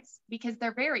lies, because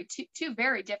they're two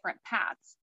very different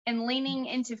paths. And leaning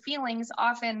into feelings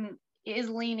often is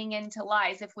leaning into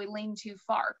lies if we lean too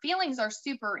far. Feelings are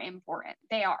super important.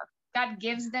 They are. God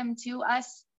gives them to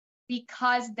us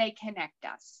because they connect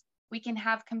us. We can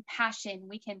have compassion.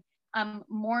 We can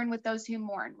mourn with those who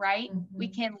mourn, right? Mm-hmm. We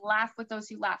can laugh with those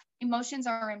who laugh. Emotions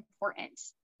are important.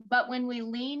 But when we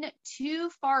lean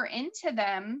too far into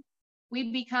them,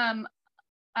 we become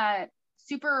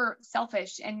super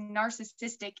selfish and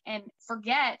narcissistic and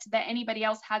forget that anybody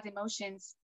else has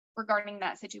emotions regarding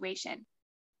that situation.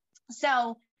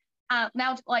 So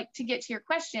now, like, to get to your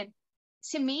question,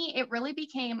 to me, it really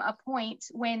became a point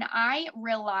when I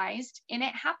realized, and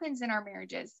it happens in our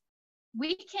marriages,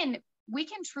 we can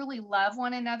truly love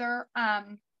one another.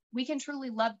 We can truly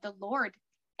love the Lord,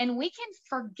 and we can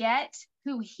forget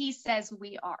who he says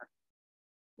we are.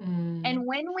 And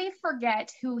when we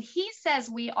forget who he says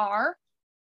we are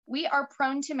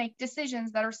prone to make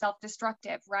decisions that are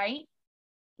self-destructive, right?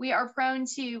 We are prone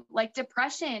to, like,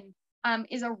 depression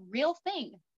is a real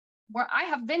thing. Where I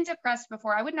have been depressed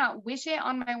before. I would not wish it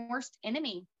on my worst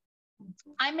enemy.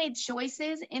 I made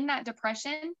choices in that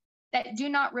depression that do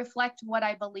not reflect what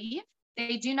I believe.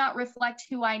 They do not reflect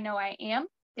who I know I am.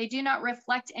 They do not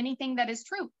reflect anything that is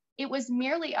true. It was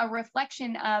merely a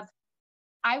reflection of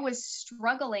I was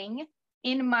struggling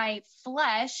in my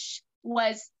flesh,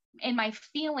 was in my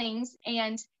feelings,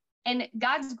 and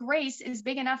God's grace is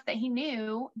big enough that he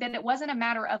knew that it wasn't a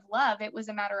matter of love. It was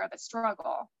a matter of a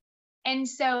struggle. And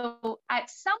so at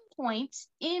some point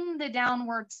in the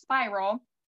downward spiral,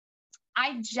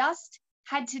 I just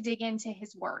had to dig into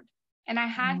his word, and I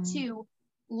had to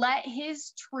let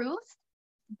his truth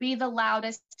be the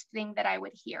loudest thing that I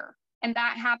would hear. And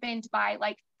that happened by,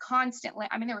 like, constantly.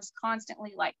 I mean, there was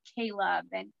constantly, like, Caleb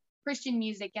and Christian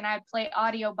music, and I'd play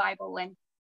audio Bible, and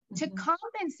to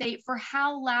compensate for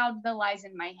how loud the lies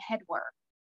in my head were.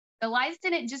 The lies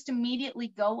didn't just immediately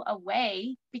go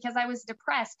away because I was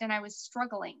depressed and I was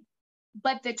struggling.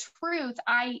 But the truth,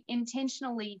 I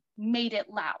intentionally made it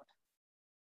loud.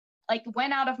 Like,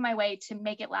 went out of my way to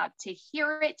make it loud, to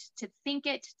hear it, to think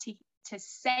it, to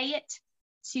say it,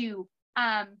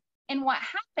 and what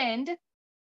happened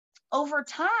over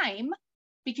time,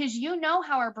 because you know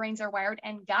how our brains are wired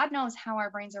and God knows how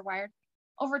our brains are wired.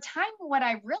 Over time, what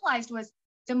I realized was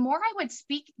the more I would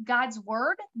speak God's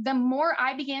word, the more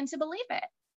I began to believe it.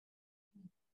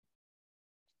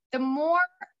 The more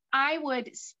I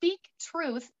would speak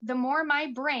truth, the more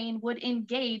my brain would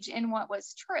engage in what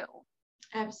was true.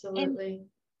 Absolutely.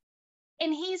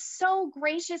 And he's so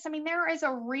gracious. I mean, there is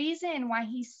a reason why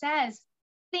he says,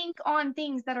 think on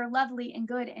things that are lovely and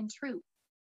good and true.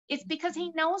 It's because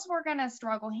he knows we're going to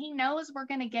struggle. He knows we're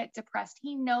going to get depressed.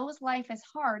 He knows life is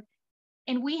hard.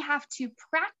 And we have to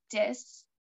practice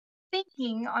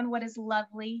thinking on what is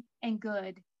lovely and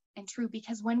good and true,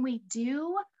 because when we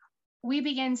do, we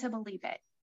begin to believe it.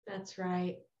 That's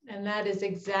right. And that is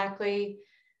exactly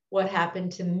what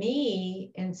happened to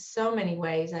me in so many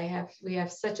ways. We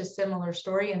have such a similar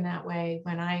story in that way.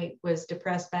 When I was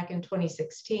depressed back in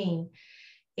 2016,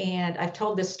 and I've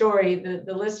told this story,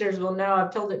 the listeners will know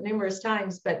I've told it numerous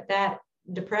times, but that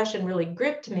depression really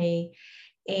gripped me.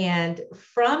 And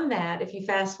from that, if you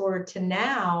fast forward to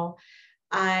now,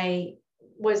 I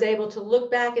was able to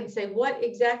look back and say, what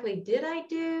exactly did I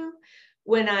do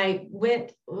when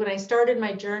I started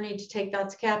my journey to take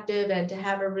thoughts captive and to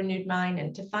have a renewed mind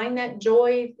and to find that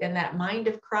joy and that mind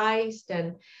of Christ?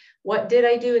 And what did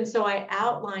I do? And so I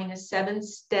outline a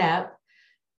 7-step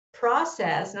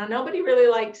process. Now, nobody really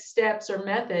likes steps or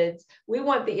methods. We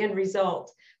want the end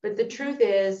result. But the truth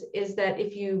is that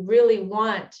if you really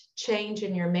want change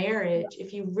in your marriage,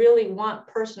 if you really want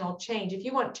personal change, if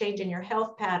you want change in your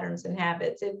health patterns and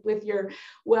habits, with your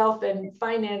wealth and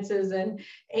finances and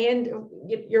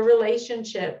your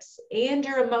relationships and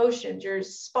your emotions, you're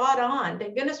spot on.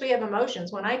 Thank goodness we have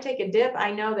emotions. When I take a dip,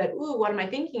 I know that, ooh, what am I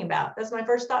thinking about? That's my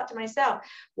first thought to myself.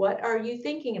 What are you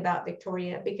thinking about,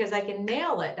 Victoria? Because I can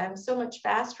nail it. I'm so much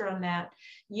faster on that.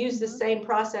 Use the same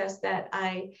process that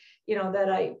I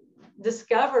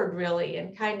discovered really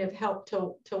and kind of helped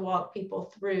to walk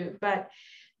people through. But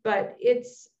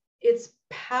it's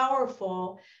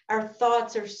powerful. Our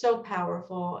thoughts are so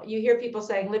powerful. You hear people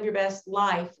saying, live your best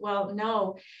life. Well,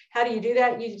 no. How do you do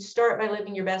that? You start by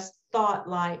living your best thought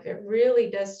life. It really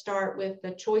does start with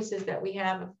the choices that we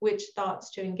have of which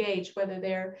thoughts to engage, whether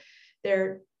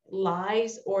they're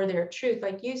lies or their truth.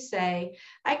 Like you say,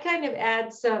 I kind of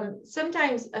add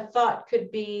sometimes a thought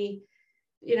could be,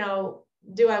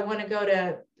 do I want to go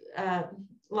to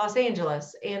Los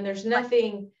Angeles? And there's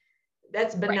nothing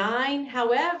that's benign. Right.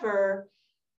 However,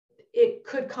 it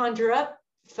could conjure up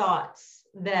thoughts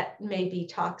that may be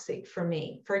toxic for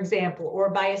me, for example,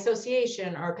 or by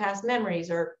association or past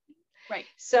memories right.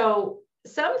 So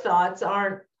some thoughts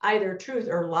aren't either truth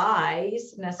or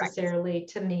lies necessarily. Right.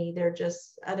 To me. They're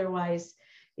just otherwise,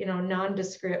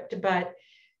 nondescript.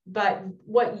 But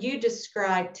what you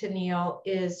described, Tennille,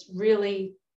 is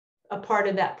really a part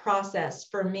of that process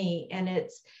for me. And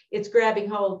it's grabbing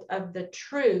hold of the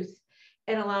truth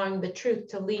and allowing the truth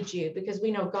to lead you, because we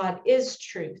know God is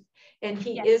truth and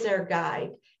he is our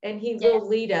guide, and he will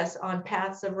lead us on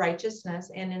paths of righteousness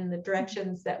and in the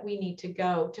directions that we need to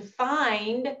go to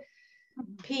find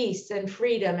peace and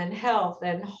freedom and health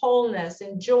and wholeness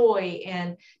and joy.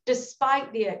 And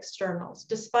despite the externals,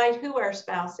 despite who our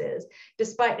spouse is,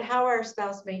 despite how our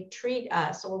spouse may treat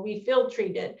us or we feel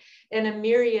treated in a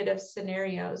myriad of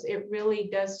scenarios, it really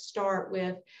does start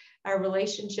with our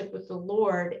relationship with the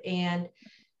Lord. And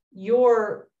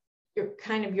your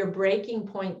breaking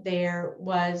point there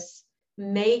was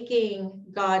making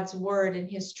God's word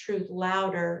and his truth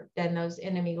louder than those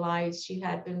enemy lies you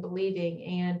had been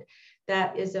believing. And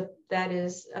that is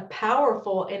a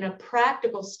powerful and a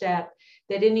practical step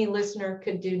that any listener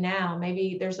could do now.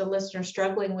 Maybe there's a listener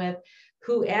struggling with,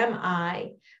 who am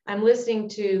I? I'm listening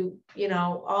to,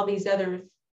 all these other,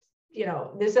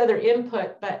 this other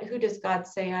input, but who does God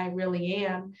say I really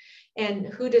am? And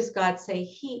who does God say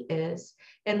he is?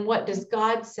 And what does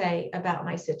God say about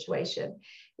my situation?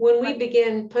 When we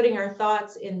begin putting our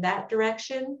thoughts in that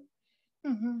direction,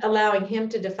 allowing him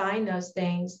to define those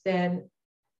things, then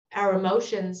our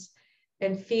emotions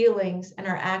and feelings and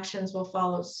our actions will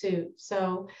follow suit.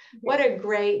 So what a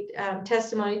great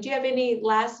testimony. Do you have any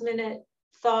last minute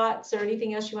thoughts or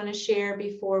anything else you want to share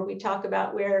before we talk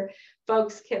about where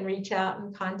folks can reach out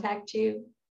and contact you?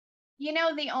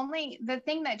 The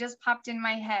thing that just popped in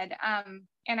my head,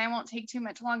 and I won't take too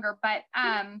much longer, but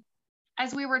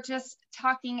as we were just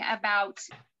talking about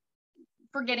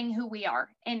forgetting who we are.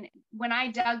 And when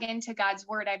I dug into God's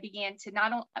word, I began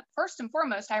to first and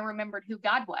foremost, I remembered who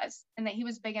God was and that he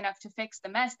was big enough to fix the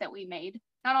mess that we made.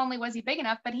 Not only was he big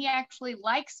enough, but he actually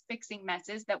likes fixing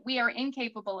messes that we are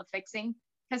incapable of fixing,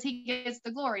 because he gets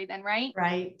the glory then, right?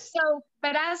 Right. So,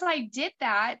 but as I did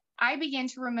that, I began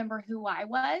to remember who I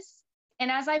was. And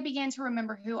as I began to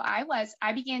remember who I was,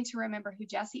 I began to remember who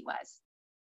Jesse was.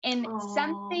 And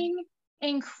something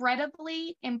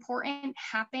incredibly important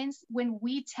happens when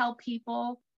we tell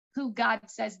people who God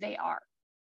says they are.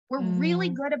 We're really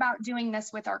good about doing this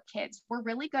with our kids. We're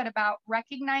really good about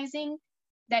recognizing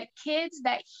that kids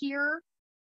that hear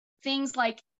things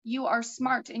like, you are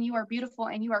smart and you are beautiful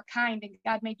and you are kind and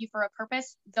God made you for a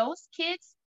purpose, those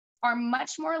kids are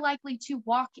much more likely to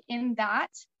walk in that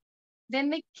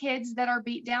than the kids that are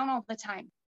beat down all the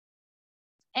time.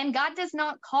 And God does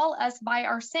not call us by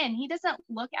our sin. He doesn't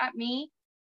look at me,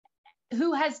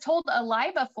 who has told a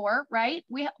lie before, right?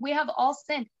 We have all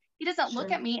sinned. He doesn't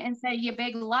look at me and say, you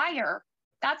big liar.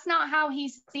 That's not how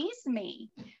he sees me.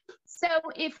 So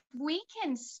if we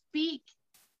can speak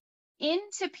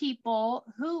into people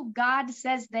who God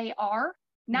says they are,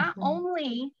 not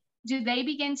only do they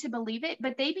begin to believe it,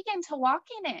 but they begin to walk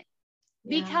in it,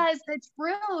 because the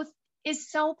truth is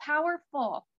so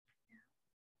powerful.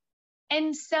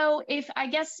 And so if, I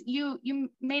guess you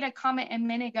made a comment a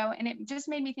minute ago, and it just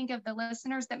made me think of the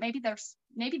listeners that maybe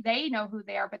they know who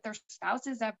they are, but their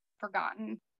spouses have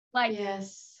forgotten. Like,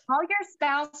 call your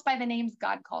spouse by the names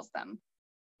God calls them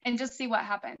and just see what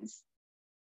happens.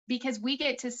 Because we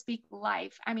get to speak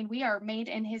life. I mean, we are made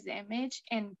in his image,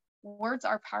 and words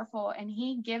are powerful, and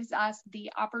he gives us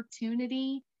the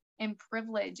opportunity and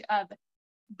privilege of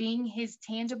being his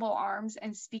tangible arms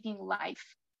and speaking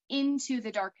life into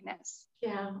the darkness.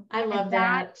 Yeah, I love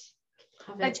that.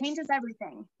 That changes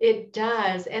everything. It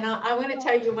does. And I want to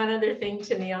tell you one other thing,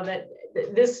 Tennille, that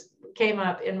this came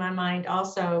up in my mind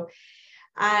also.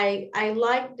 I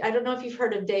don't know if you've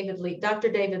heard of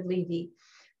Dr. David Levy,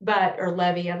 or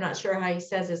Levy, I'm not sure how he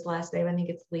says his last name. I think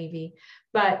it's Levy,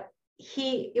 but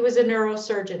he was a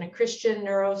neurosurgeon, a Christian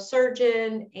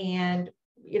neurosurgeon, and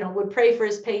would pray for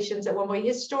his patients at one point.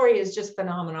 His story is just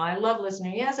phenomenal. I love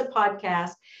listening. He has a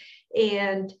podcast.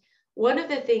 And one of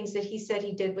the things that he said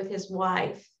he did with his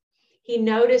wife, he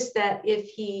noticed that if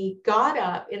he got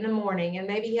up in the morning and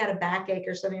maybe he had a backache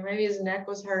or something, maybe his neck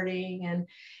was hurting,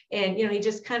 and he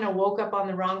just kind of woke up on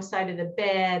the wrong side of the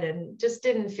bed and just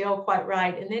didn't feel quite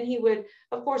right. And then he would,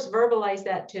 of course, verbalize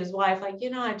that to his wife, like,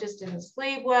 I just didn't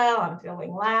sleep well. I'm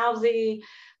feeling lousy.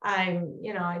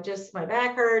 My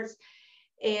back hurts.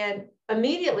 And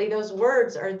immediately those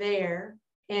words are there.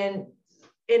 And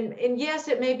yes,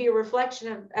 it may be a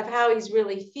reflection of how he's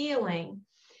really feeling,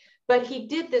 but he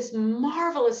did this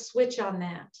marvelous switch on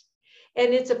that.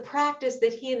 And it's a practice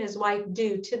that he and his wife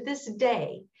do to this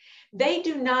day. They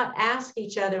do not ask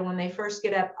each other when they first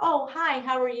get up, "Oh, hi,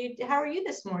 how are you? How are you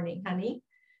this morning, honey?"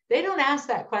 They don't ask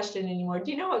that question anymore. Do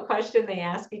you know what question they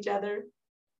ask each other?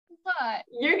 What?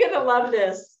 You're going to love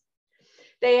this.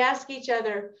 They ask each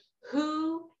other,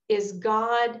 "Who is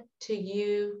God to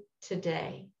you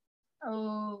today?"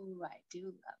 Oh, I do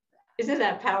love that. Isn't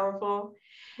that powerful?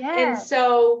 Yeah. And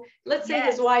so let's say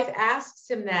his wife asks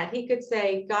him that. He could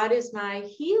say, "God is my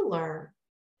healer."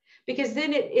 Because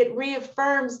then it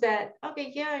reaffirms that,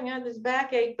 okay, yeah, I got this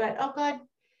backache, but oh God,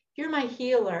 you're my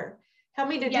healer. Help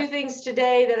me to do things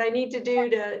today that I need to do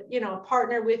to,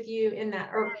 partner with you in that.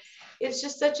 Or it's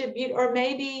just such a beauty. Or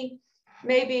maybe,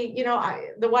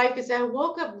 the wife could say, "I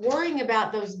woke up worrying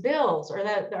about those bills or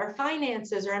our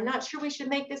finances, or I'm not sure we should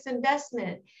make this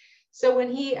investment." So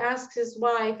when he asks his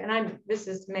wife, and this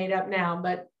is made up now,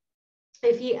 but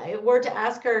if he were to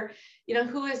ask her,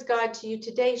 "Who is God to you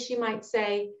today?" she might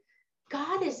say,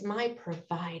 "God is my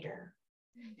provider.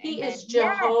 He is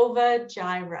Jehovah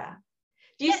Jireh."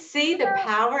 Do you see the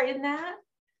power in that?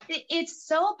 It's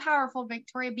so powerful,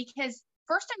 Victoria, because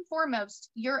first and foremost,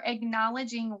 you're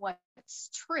acknowledging what's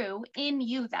true in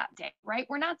you that day, right?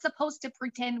 We're not supposed to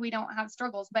pretend we don't have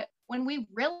struggles, but when we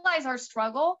realize our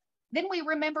struggle, then we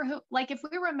remember if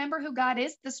we remember who God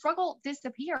is, the struggle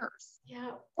disappears.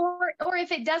 Yeah. Or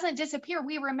if it doesn't disappear,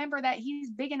 we remember that he's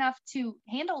big enough to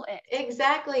handle it.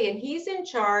 Exactly. And he's in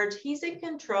charge. He's in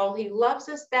control. He loves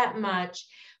us that much.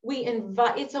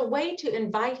 It's a way to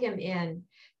invite him in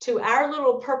to our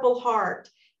little purple heart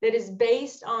that is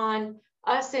based on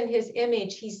us in his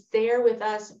image. He's there with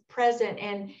us, present,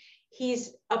 and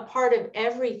he's a part of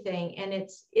everything. And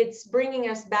it's bringing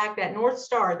us back that North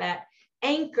Star, that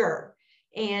anchor,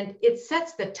 and it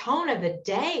sets the tone of the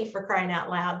day, for crying out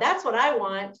loud. That's what I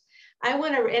want.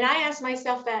 And I ask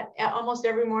myself that almost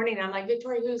every morning. I'm like,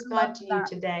 "Victoria, who's God to you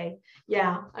today?"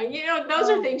 Yeah. Those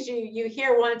are things you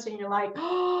hear once and you're like,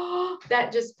 "Oh,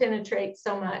 that just penetrates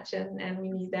so much." And we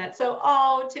need that. So,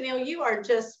 Tennille, you are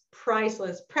just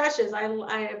priceless, precious. I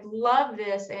have loved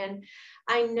this. And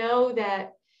I know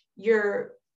that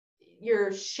you're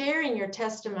sharing your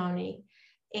testimony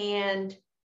and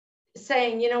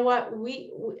saying, "You know what,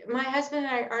 my husband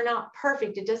and I are not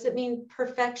perfect. It doesn't mean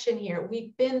perfection here.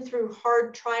 We've been through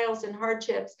hard trials and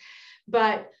hardships,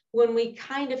 but when we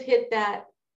kind of hit that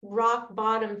rock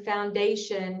bottom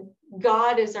foundation,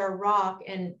 God is our rock,"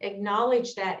 and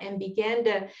acknowledge that and begin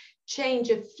to change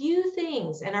a few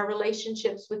things in our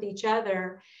relationships with each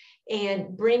other,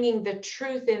 and bringing the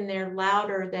truth in there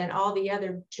louder than all the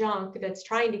other junk that's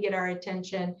trying to get our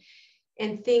attention.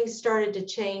 And things started to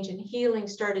change and healing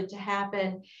started to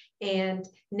happen. And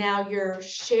now you're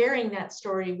sharing that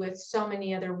story with so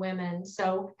many other women.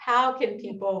 So how can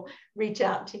people reach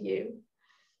out to you?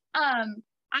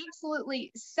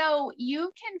 Absolutely. So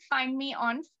you can find me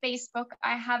on Facebook.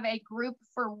 I have a group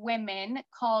for women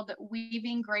called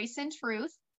Weaving Grace and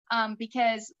Truth.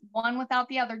 because one without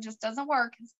the other just doesn't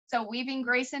work. So Weaving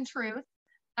Grace and Truth,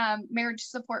 marriage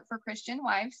support for Christian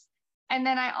wives. And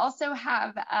then I also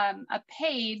have a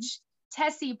page,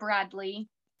 Tessie Bradley,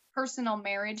 personal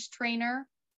marriage trainer,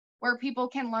 where people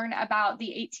can learn about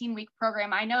the 18-week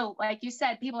program. I know, like you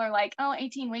said, people are like, oh,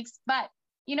 18 weeks, but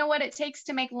you know what it takes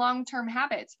to make long-term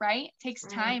habits, right? It takes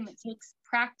time, it takes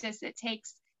practice, it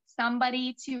takes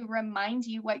somebody to remind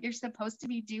you what you're supposed to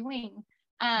be doing.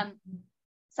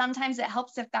 Sometimes it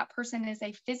helps if that person is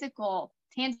a physical,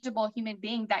 tangible human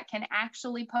being that can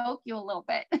actually poke you a little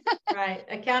bit. Right.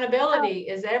 Accountability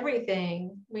is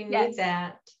everything. We need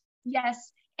that.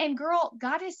 Yes. And girl,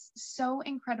 God is so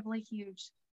incredibly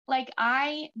huge. Like,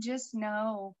 I just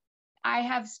know I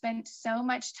have spent so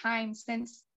much time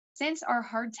since our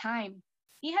hard time.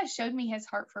 He has showed me his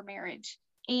heart for marriage,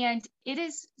 and it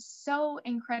is so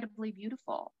incredibly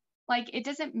beautiful. Like, it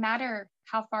doesn't matter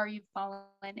how far you've fallen.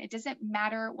 It doesn't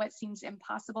matter what seems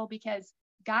impossible, because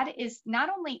God is, not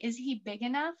only is he big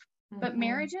enough, but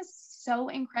marriage is so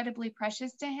incredibly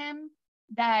precious to him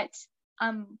that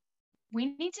we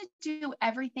need to do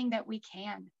everything that we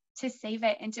can to save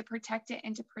it and to protect it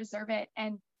and to preserve it.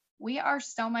 And we are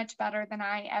so much better than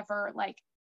I ever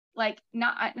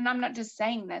not, and I'm not just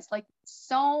saying this, like,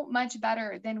 so much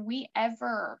better than we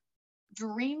ever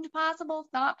dreamed possible,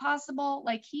 thought possible.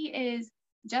 Like,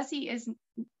 Jesse is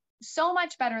so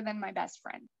much better than my best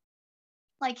friend.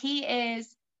 Like,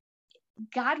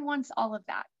 God wants all of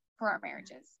that for our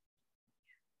marriages.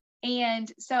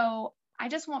 And so I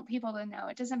just want people to know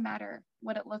it doesn't matter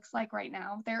what it looks like right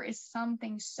now. There is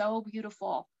something so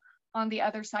beautiful on the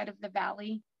other side of the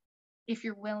valley if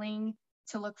you're willing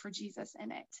to look for Jesus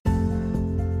in it.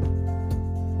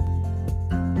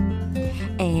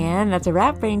 And that's a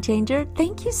wrap, Brain Changer.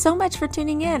 Thank you so much for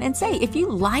tuning in. And say, if you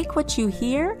like what you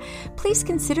hear, please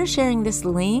consider sharing this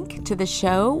link to the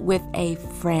show with a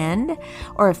friend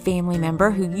or a family member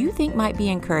who you think might be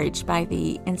encouraged by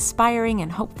the inspiring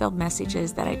and hope-filled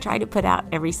messages that I try to put out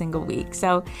every single week.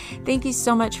 So thank you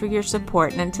so much for your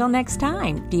support. And until next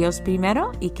time, Dios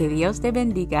primero y que Dios te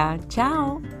bendiga.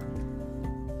 Ciao.